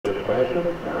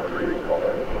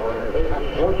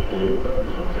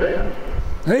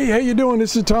Hey, how you doing?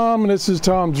 This is Tom, and this is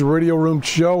Tom's Radio Room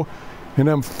Show, and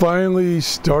I'm finally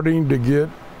starting to get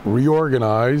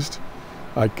reorganized.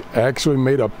 I actually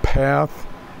made a path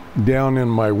down in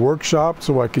my workshop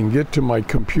so I can get to my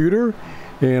computer,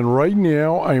 and right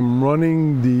now I'm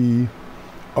running the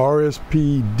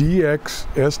RSPDx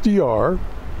SDR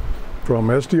from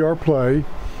SDR Play,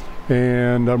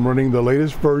 and I'm running the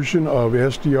latest version of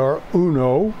SDR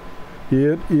Uno.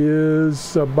 It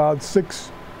is about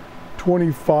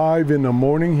 6:25 in the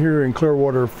morning here in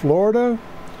Clearwater, Florida.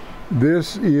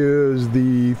 This is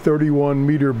the 31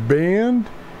 meter band,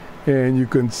 and you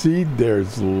can see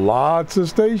there's lots of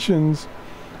stations.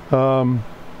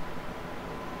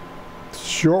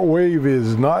 Shortwave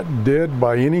is not dead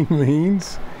by any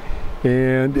means,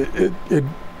 and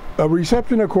a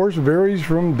reception, of course, varies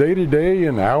from day to day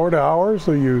and hour to hour,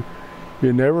 so you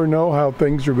never know how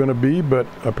things are going to be, but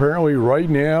apparently right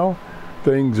now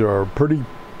things are pretty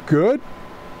good.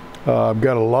 I've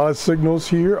got a lot of signals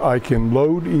here. I can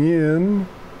load in,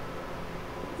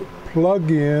 plug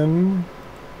in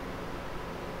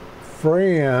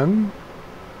Fran,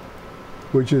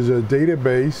 which is a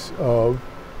database of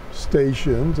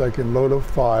stations. I can load a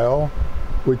file,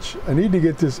 which I need to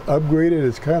get this upgraded.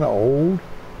 It's kind of old,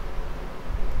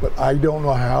 but I don't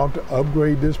know how to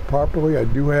upgrade this properly. I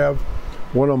do have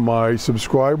one of my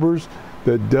subscribers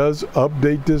that does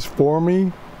update this for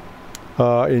me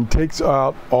and takes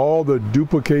out all the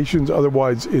duplications.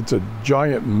 Otherwise, it's a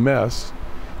giant mess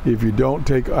if you don't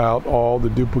take out all the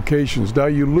duplications. Now,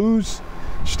 you lose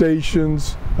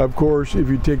stations, of course, if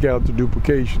you take out the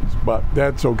duplications, but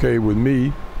that's okay with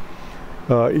me.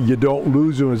 You don't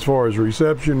lose them as far as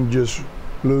reception, just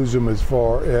lose them as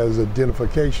far as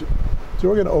identification. So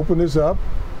we're going to open this up,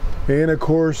 and of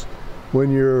course,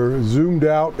 when you're zoomed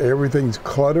out, everything's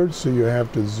cluttered, so you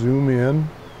have to zoom in.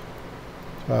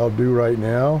 I'll do right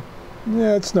now.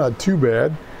 Yeah, it's not too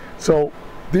bad. So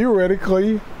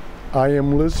theoretically, I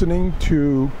am listening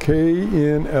to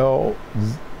KNLS,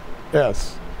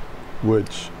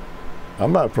 which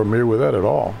I'm not familiar with that at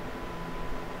all.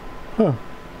 Huh.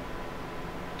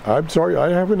 I'm sorry, I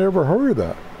haven't ever heard of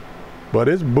that. But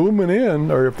it's booming in,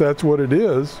 or if that's what it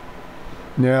is.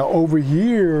 Now over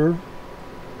here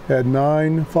at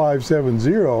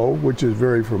 9570, which is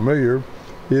very familiar,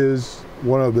 is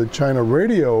one of the China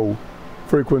radio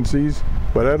frequencies,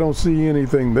 but I don't see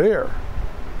anything there.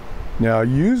 Now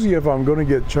usually if I'm going to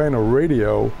get China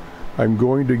radio, I'm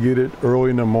going to get it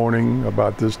early in the morning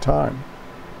about this time.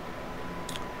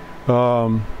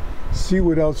 See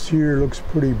what else here looks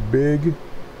pretty big.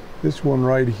 This one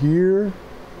right here.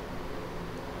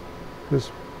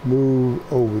 Let's move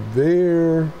over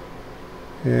there.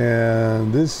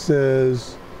 And this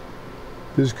says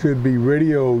this could be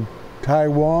Radio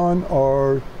Taiwan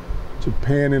or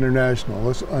Japan International.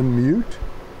 Let's unmute.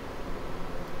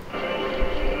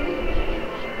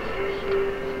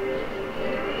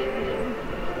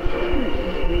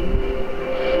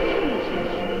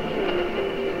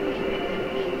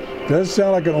 Does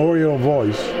sound like an Oriental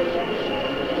voice,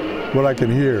 what I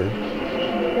can hear.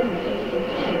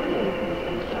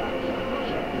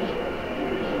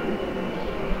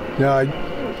 Now,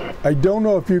 I don't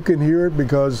know if you can hear it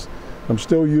because I'm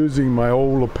still using my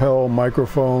old lapel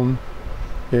microphone,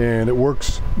 and it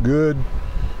works good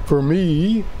for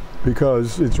me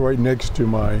because it's right next to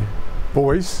my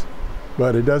voice,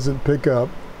 but it doesn't pick up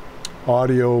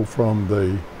audio from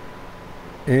the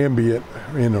ambient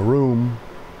in the room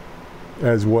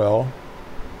as well.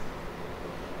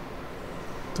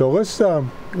 So let's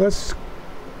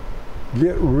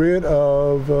get rid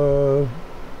of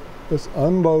let's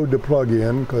unload the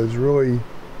plug-in, because really,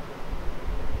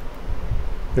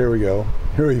 there we go.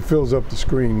 Here he fills up the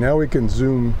screen. Now we can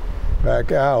zoom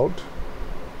back out.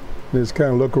 Just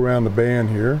kind of look around the band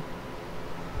here.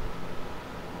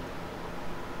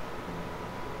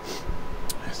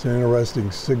 It's an interesting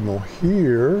signal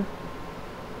here.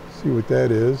 See what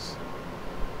that is.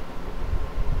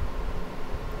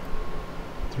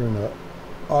 Turn the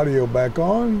audio back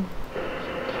on.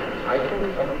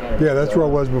 Yeah, that's where I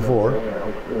was before.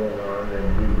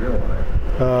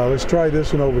 Let's try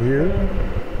this one over here.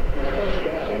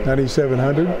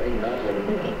 9700.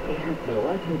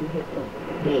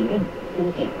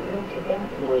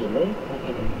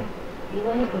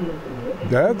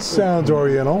 That sounds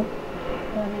Oriental.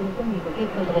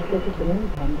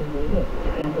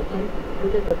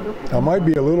 I might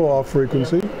be a little off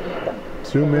frequency.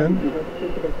 zoom in.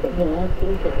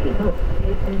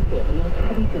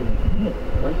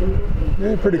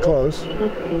 Yeah, pretty close.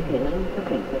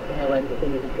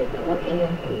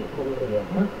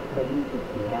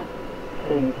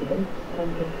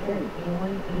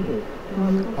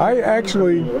 I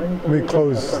actually, let me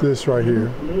close this right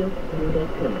here.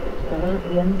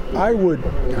 I would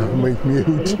make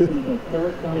mute.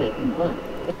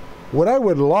 What I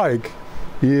would like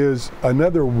is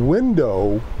another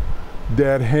window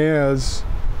that has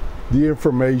the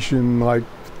information like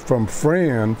from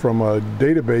Fran, from a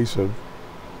database of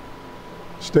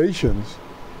stations,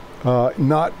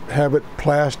 not have it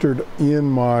plastered in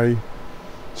my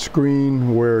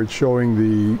screen where it's showing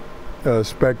the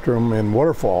spectrum and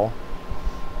waterfall.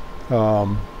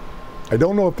 I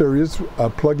don't know if there is a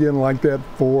plugin like that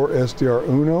for SDR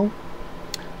Uno.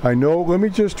 I know, let me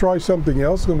just try something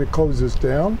else. Let me close this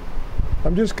down.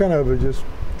 I'm just kind of just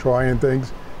trying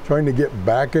things, trying to get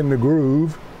back in the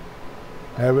groove.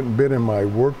 I haven't been in my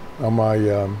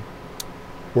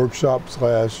workshop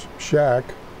slash shack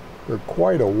for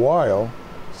quite a while.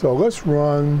 So let's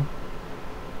run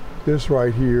this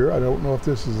right here. I don't know if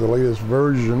this is the latest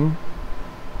version.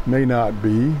 May not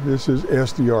be. This is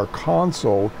SDR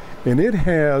console, and it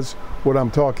has what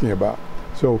I'm talking about.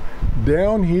 So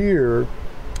down here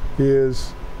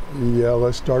is the,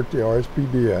 let's start the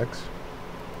RSPDx.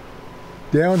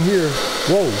 Down here,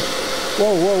 whoa,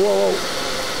 whoa, whoa,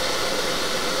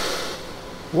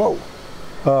 whoa,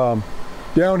 whoa.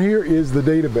 Down here is the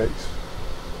database.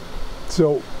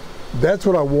 So that's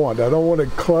what I want. I don't want it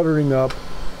cluttering up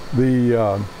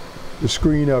the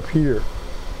screen up here.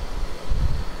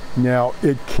 Now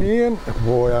it can,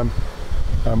 boy,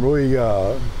 I'm really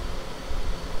at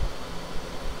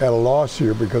a loss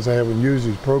here because I haven't used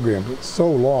these programs. It's so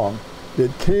long.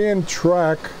 It can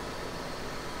track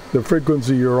the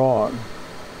frequency you're on.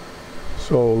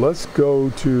 So let's go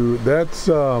to, that's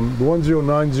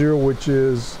 1090, which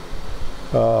is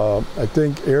I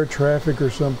think air traffic or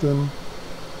something.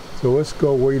 So let's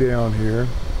go way down here.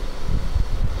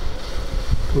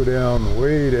 Go down,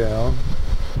 way down.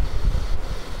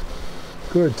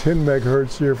 Go to 10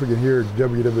 megahertz here if we can hear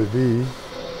WWV.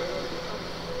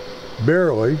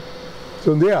 Barely.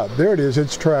 So yeah, there it is,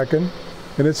 it's tracking.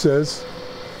 And it says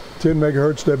 10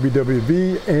 megahertz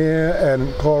WWV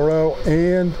and Colorado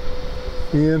and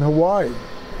in Hawaii.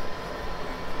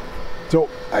 So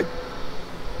I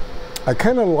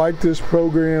kind of like this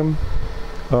program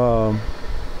from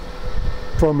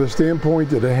the standpoint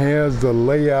that it has the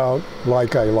layout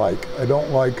like I like. I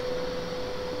don't like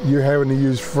you having to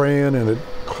use Fran and it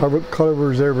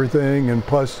covers everything, and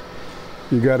plus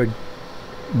you got to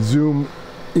zoom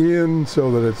in so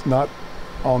that it's not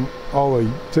on all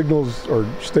the signals or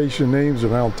station names are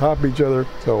not on top of each other.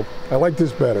 So I like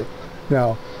this better.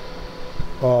 Now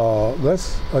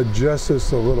let's adjust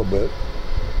this a little bit.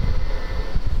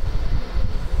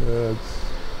 It's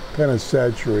kind of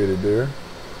saturated there.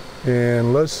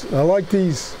 And I like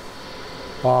these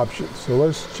options. So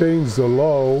let's change the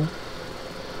low.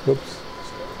 Whoops.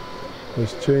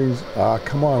 Let's change,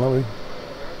 come on, let's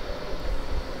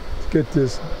get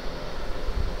this.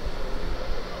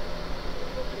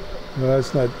 No,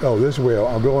 that's not, oh, this way,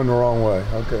 I'm going the wrong way,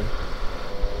 okay.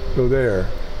 So there.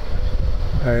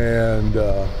 And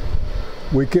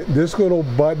we can, this little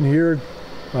button here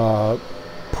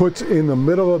puts in the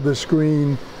middle of the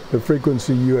screen the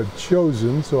frequency you have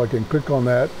chosen, so I can click on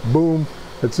that, boom,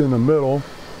 it's in the middle.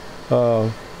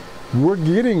 We're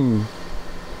getting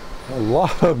a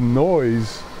lot of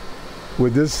noise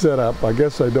with this setup. I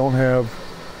guess I don't have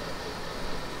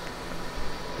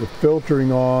the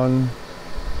filtering on,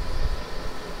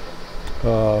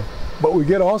 but we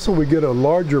get a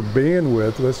larger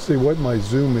bandwidth. Let's see what my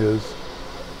zoom is.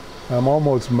 I'm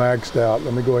almost maxed out.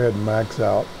 Let me go ahead and max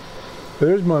out.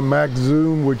 There's my max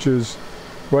zoom, which is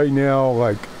right now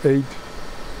like 8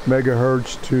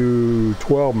 megahertz to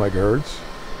 12 megahertz.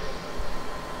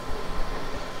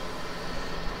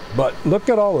 But look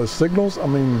at all the signals. I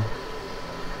mean,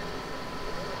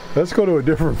 let's go to a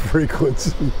different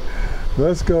frequency.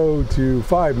 Let's go to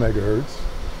 5 megahertz.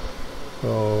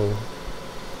 So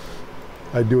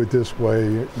I do it this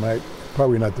way.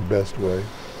 Probably not the best way.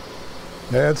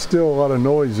 That's still a lot of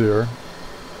noise there.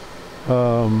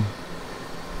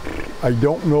 I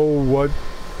don't know what.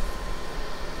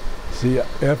 See,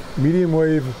 medium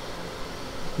wave,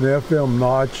 the FM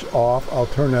notch off. I'll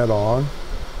turn that on.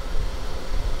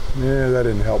 Yeah, that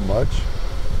didn't help much.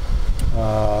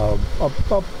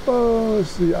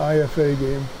 It's the IFA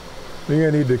game. I think I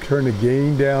need to turn the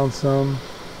gain down some.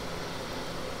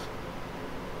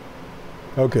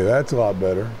 Okay, that's a lot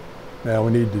better. Now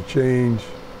we need to change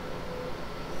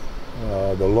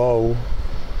the low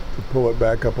to pull it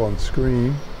back up on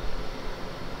screen.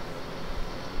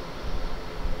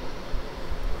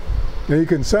 Now you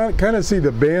can kind of see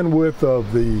the bandwidth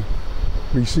of the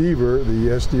receiver, the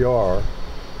SDR.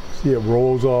 See it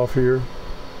rolls off here.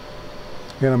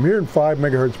 And I'm hearing 5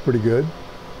 megahertz pretty good,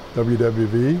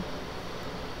 WWV.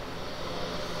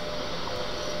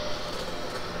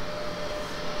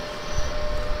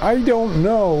 I don't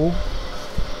know,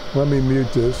 let me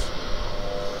mute this.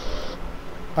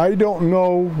 I don't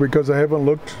know because I haven't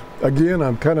looked, again,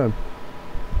 I'm kind of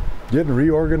getting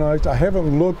reorganized. I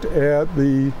haven't looked at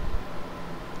the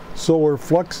solar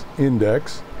flux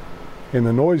index and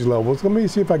the noise levels. Let me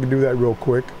see if I can do that real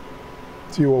quick.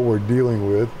 See what we're dealing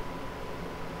with.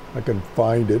 I can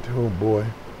find it. Oh boy.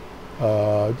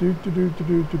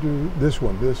 This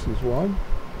one. This is one.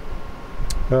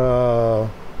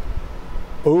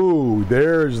 Oh,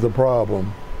 there's the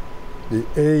problem. The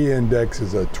A index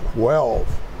is a 12.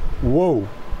 Whoa.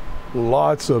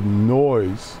 Lots of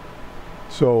noise.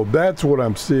 So that's what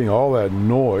I'm seeing, all that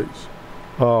noise.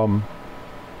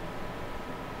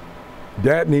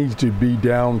 That needs to be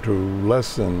down to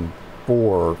less than 4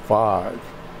 or 5.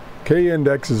 K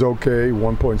index is okay,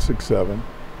 1.67.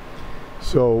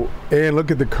 So, and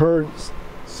look at the current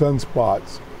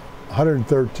sunspots,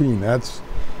 113. That's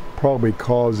probably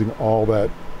causing all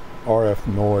that RF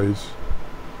noise.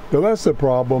 So that's the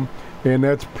problem, and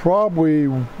that's probably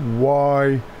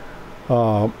why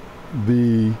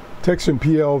the Texan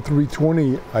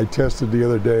PL320 I tested the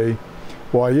other day,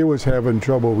 why it was having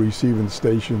trouble receiving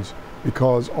stations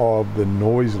because of the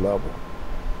noise level.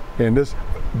 And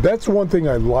that's one thing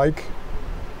I like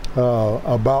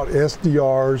about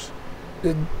SDRs.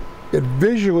 It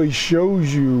visually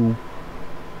shows you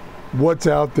what's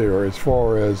out there as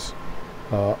far as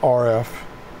RF,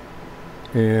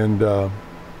 and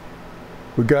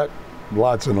we got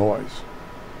lots of noise.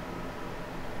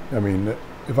 I mean,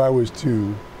 if I was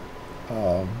to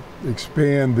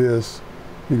expand this,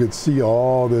 you could see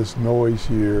all this noise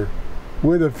here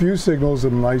with a few signals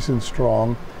that are nice and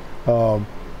strong.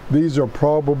 These are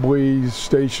probably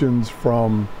stations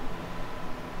from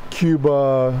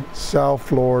Cuba, South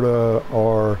Florida,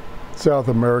 or South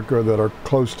America that are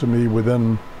close to me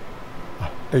within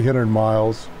 800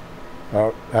 miles.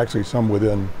 Actually, some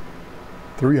within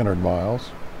 300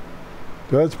 miles.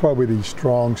 So that's probably these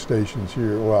strong stations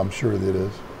here. Well, I'm sure that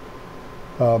is.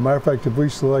 Matter of fact, if we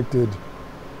selected,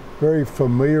 very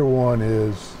familiar one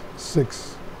is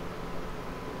 6,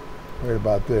 right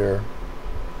about there.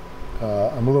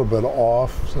 I'm a little bit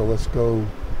off, so let's go,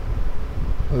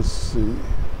 let's see.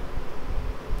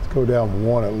 Let's go down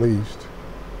 1 at least.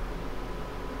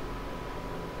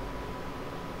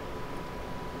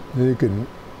 Then you can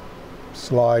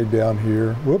slide down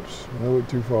here. Whoops, I went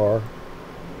too far.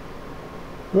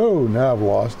 Oh, now I've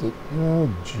lost it. Oh,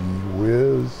 gee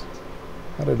whiz.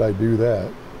 How did I do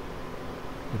that?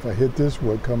 If I hit this,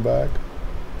 will it come back?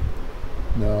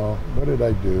 No, what did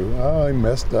I do? Oh, I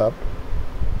messed up.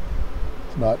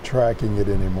 It's not tracking it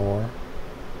anymore.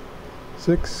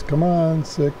 6, come on,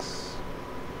 6.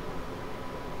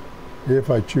 If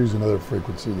I choose another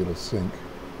frequency, it'll sync.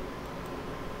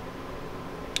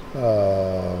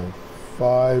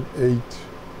 5, 8,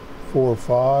 4,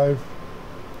 5.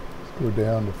 Let's go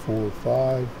down to 4,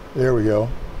 5. There we go.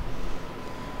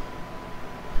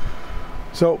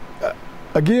 So,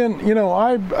 again, you know,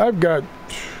 I've got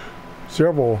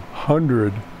several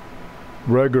hundred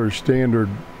regular standard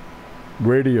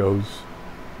radios,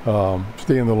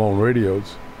 standalone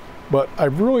radios, but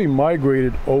I've really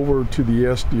migrated over to the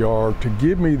SDR to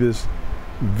give me this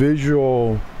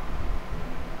visual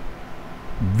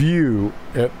view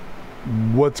at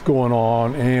what's going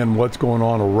on and what's going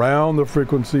on around the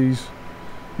frequencies.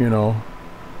 You know,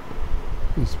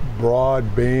 this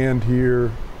broad band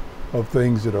here of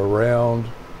things that are around,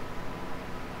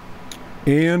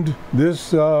 and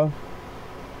this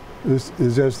is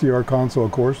SDR console,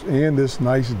 of course, and this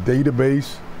nice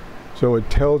database. So it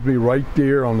tells me right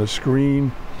there on the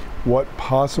screen what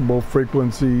possible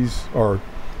frequencies or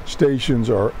stations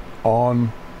are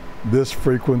on this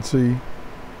frequency.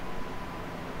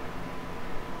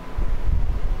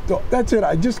 So that's it.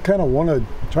 I just kind of want to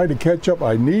try to catch up.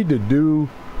 I need to do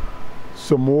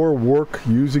some more work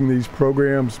using these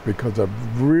programs because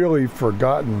I've really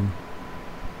forgotten.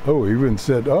 Oh, even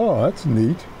said, oh, that's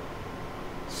neat.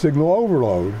 Signal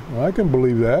overload. Well, I can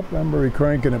believe that. I'm already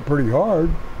cranking it pretty hard.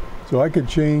 So I could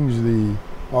change the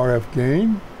RF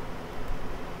gain.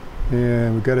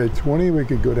 And we got it at 20, we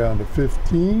could go down to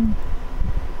 15.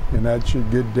 And that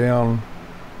should get down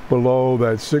below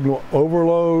that signal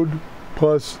overload.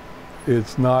 Plus,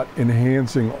 it's not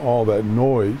enhancing all that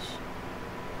noise.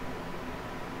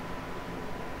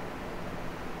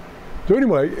 So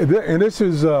anyway, and this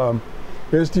is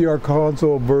SDR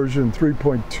console version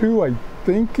 3.2. I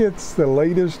think it's the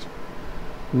latest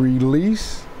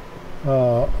release.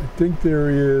 I think there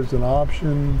is an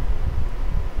option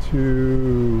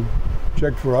to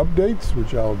check for updates,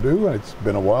 which I'll do. It's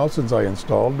been a while since I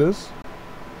installed this.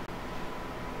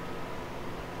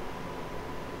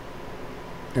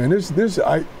 And this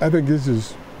I think this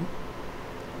is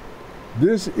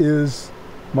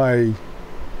my,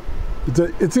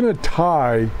 it's in a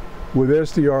tie with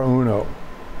SDR Uno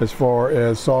as far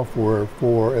as software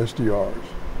for SDRs.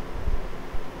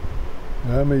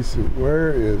 Let me see,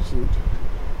 where is it?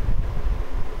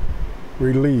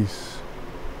 Release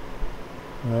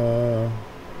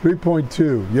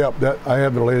 3.2. Yep, that I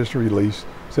have the latest release,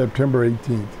 September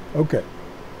 18th. Okay,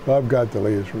 I've got the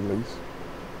latest release.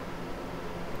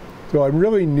 So I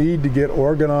really need to get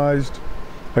organized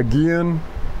again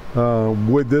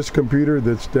with this computer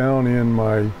that's down in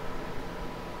my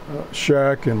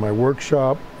shack and my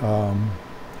workshop.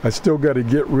 I still got to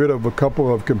get rid of a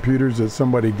couple of computers that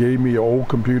somebody gave me, old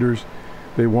computers.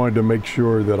 They wanted to make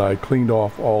sure that I cleaned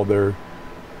off all their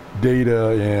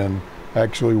data, and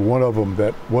actually one of them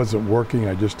that wasn't working,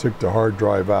 I just took the hard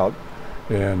drive out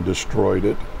and destroyed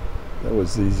it. That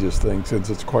was the easiest thing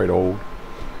since it's quite old.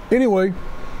 Anyway,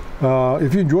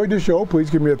 if you enjoyed the show,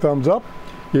 please give me a thumbs up.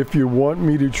 If you want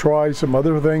me to try some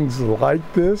other things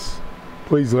like this,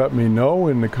 please let me know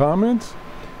in the comments.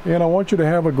 And I want you to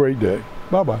have a great day.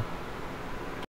 Bye-bye.